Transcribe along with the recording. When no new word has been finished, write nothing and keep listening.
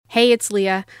Hey, it's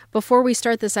Leah. Before we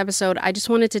start this episode, I just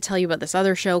wanted to tell you about this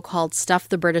other show called Stuff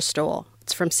the British Stole.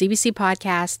 It's from CBC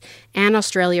Podcast and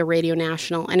Australia Radio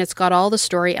National, and it's got all the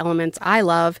story elements I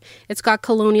love. It's got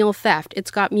colonial theft.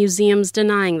 It's got museums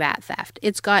denying that theft.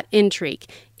 It's got intrigue.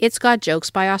 It's got jokes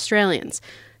by Australians.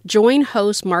 Join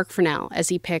host Mark Furnell as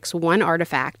he picks one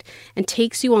artifact and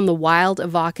takes you on the wild,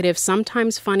 evocative,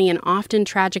 sometimes funny, and often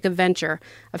tragic adventure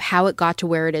of how it got to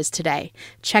where it is today.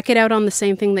 Check it out on the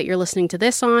same thing that you're listening to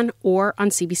this on or on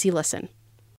CBC Listen.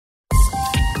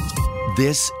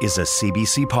 This is a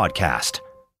CBC podcast.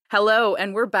 Hello,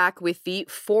 and we're back with the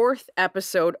 4th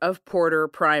episode of Porter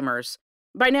Primers.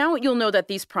 By now, you'll know that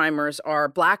these primers are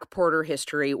Black Porter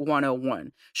History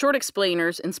 101, short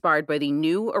explainers inspired by the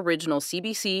new original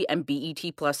CBC and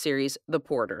BET Plus series, The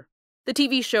Porter. The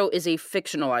TV show is a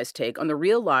fictionalized take on the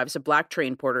real lives of Black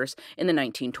train porters in the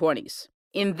 1920s.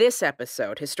 In this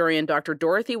episode, historian Dr.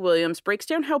 Dorothy Williams breaks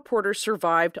down how porters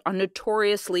survived on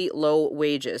notoriously low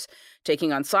wages,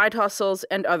 taking on side hustles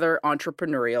and other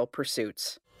entrepreneurial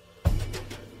pursuits.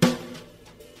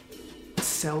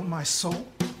 Sell my soul?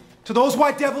 To those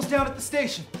white devils down at the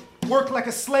station, work like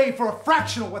a slave for a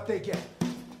fraction of what they get.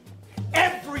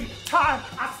 Every time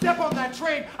I step on that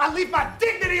train, I leave my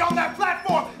dignity on that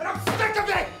platform, and I'm sick of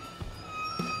it!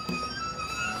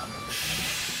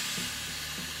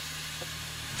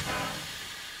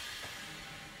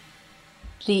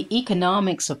 The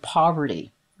economics of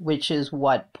poverty, which is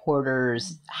what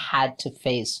porters had to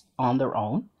face on their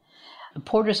own,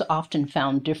 porters often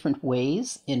found different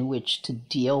ways in which to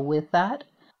deal with that.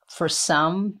 For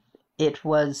some, it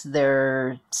was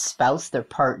their spouse, their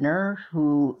partner,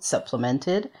 who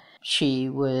supplemented. She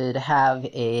would have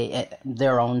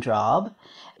their own job.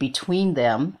 Between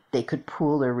them, they could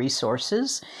pool their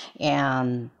resources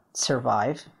and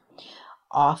survive.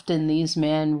 Often these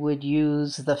men would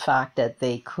use the fact that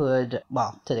they could,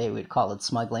 well, today we'd call it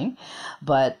smuggling,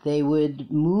 but they would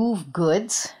move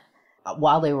goods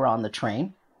while they were on the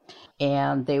train,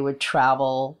 and they would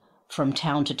travel from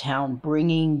town to town,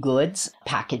 bringing goods,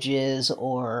 packages,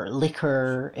 or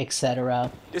liquor, etc.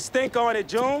 Just think on it,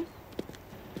 June.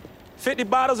 50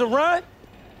 bottles of run.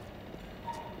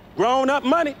 Grown-up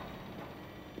money.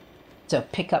 To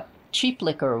pick up cheap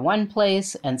liquor in one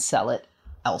place and sell it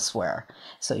elsewhere.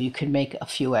 So you could make a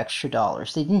few extra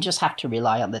dollars. They didn't just have to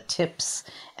rely on the tips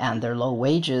and their low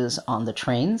wages on the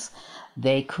trains.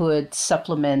 They could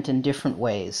supplement in different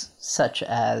ways, such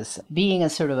as being a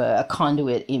sort of a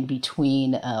conduit in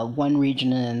between one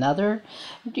region and another.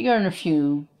 You earn a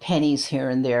few pennies here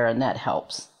and there, and that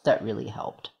helps. That really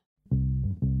helped.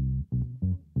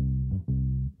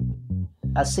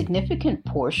 A significant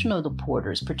portion of the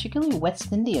porters, particularly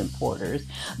West Indian porters,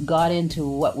 got into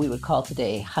what we would call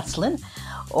today hustling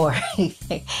or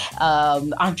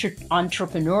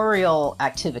entrepreneurial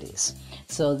activities.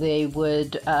 So they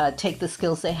would take the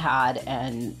skills they had,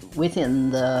 and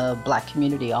within the Black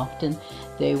community often,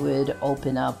 they would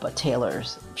open up a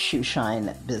tailor's shoe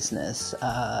shine business,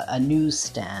 a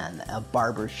newsstand, a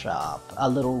barber shop, a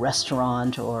little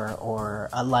restaurant or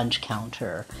a lunch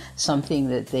counter, something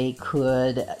that they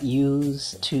could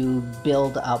use to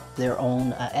build up their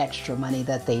own extra money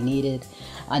that they needed.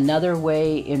 Another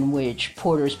way in which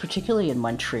porters, particularly in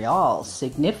Montreal,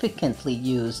 significantly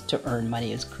used to earn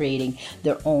money is creating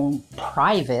their own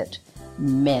private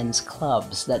men's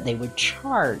clubs that they would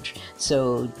charge.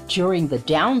 So during the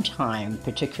downtime,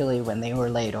 particularly when they were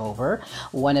laid over,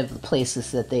 one of the places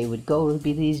that they would go would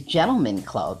be these gentlemen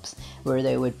clubs where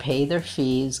they would pay their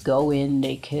fees, go in,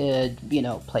 they could,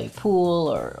 play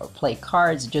pool or play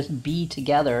cards, just be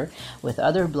together with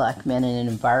other Black men in an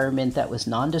environment that was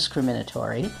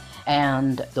non-discriminatory.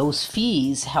 And those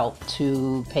fees helped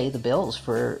to pay the bills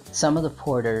for some of the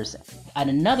porters. At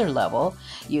another level,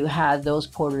 you had those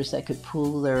porters that could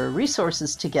pool their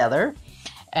resources together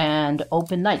and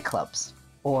open nightclubs,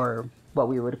 or what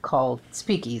we would call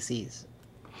speakeasies.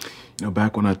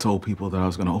 Back when I told people that I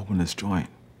was going to open this joint,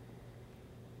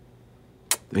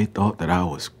 they thought that I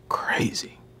was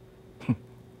crazy.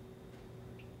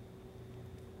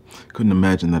 Couldn't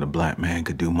imagine that a Black man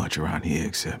could do much around here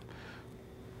except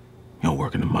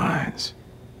work in the mines,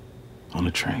 on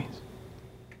the trains.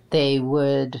 They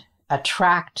would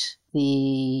attract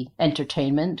the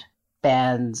entertainment,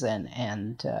 bands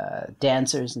and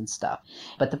dancers and stuff.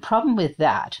 But the problem with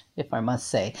that, if I must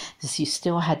say, is you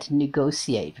still had to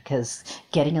negotiate, because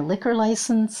getting a liquor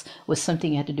license was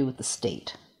something you had to do with the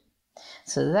state.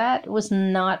 So that was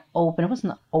not open. It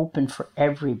wasn't open for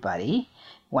everybody.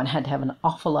 One had to have an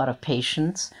awful lot of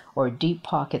patience or deep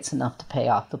pockets enough to pay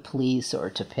off the police or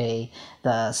to pay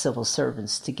the civil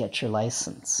servants to get your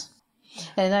license.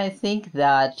 And I think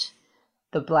that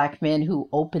The black men who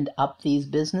opened up these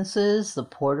businesses, the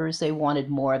porters, they wanted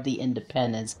more of the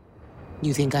independence.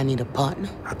 You think I need a partner?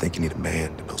 I think you need a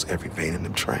man that knows every vein in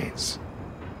them trains.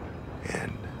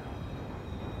 And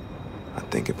I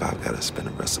think if I've got to spend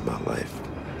the rest of my life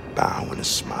bowing and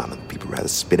smiling, people rather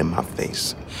spit in my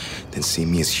face than see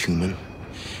me as human,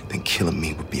 then killing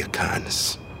me would be a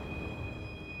kindness.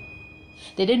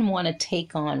 They didn't want to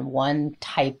take on one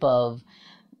type of,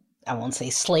 I won't say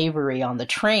slavery on the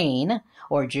train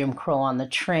or Jim Crow on the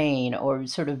train, or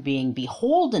sort of being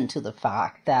beholden to the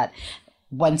fact that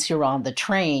once you're on the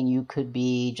train, you could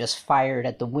be just fired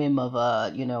at the whim of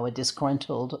a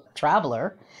disgruntled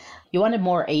traveler. You wanted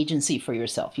more agency for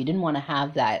yourself. You didn't want to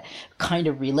have that kind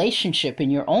of relationship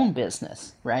in your own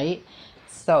business, right?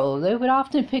 So they would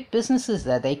often pick businesses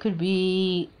that they could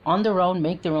be on their own,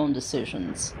 make their own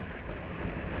decisions.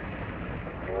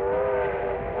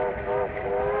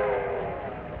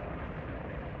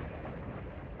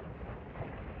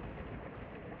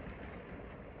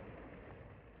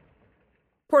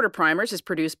 Porter Primers is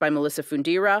produced by Melissa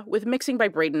Fundira with mixing by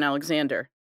Braden Alexander.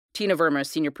 Tina Verma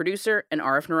is senior producer, and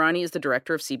Arif Noorani is the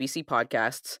director of CBC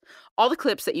Podcasts. All the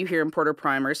clips that you hear in Porter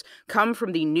Primers come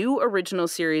from the new original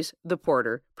series, The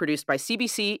Porter, produced by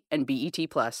CBC and BET+.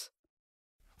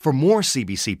 For more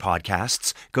CBC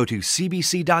podcasts, go to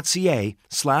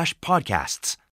cbc.ca/podcasts.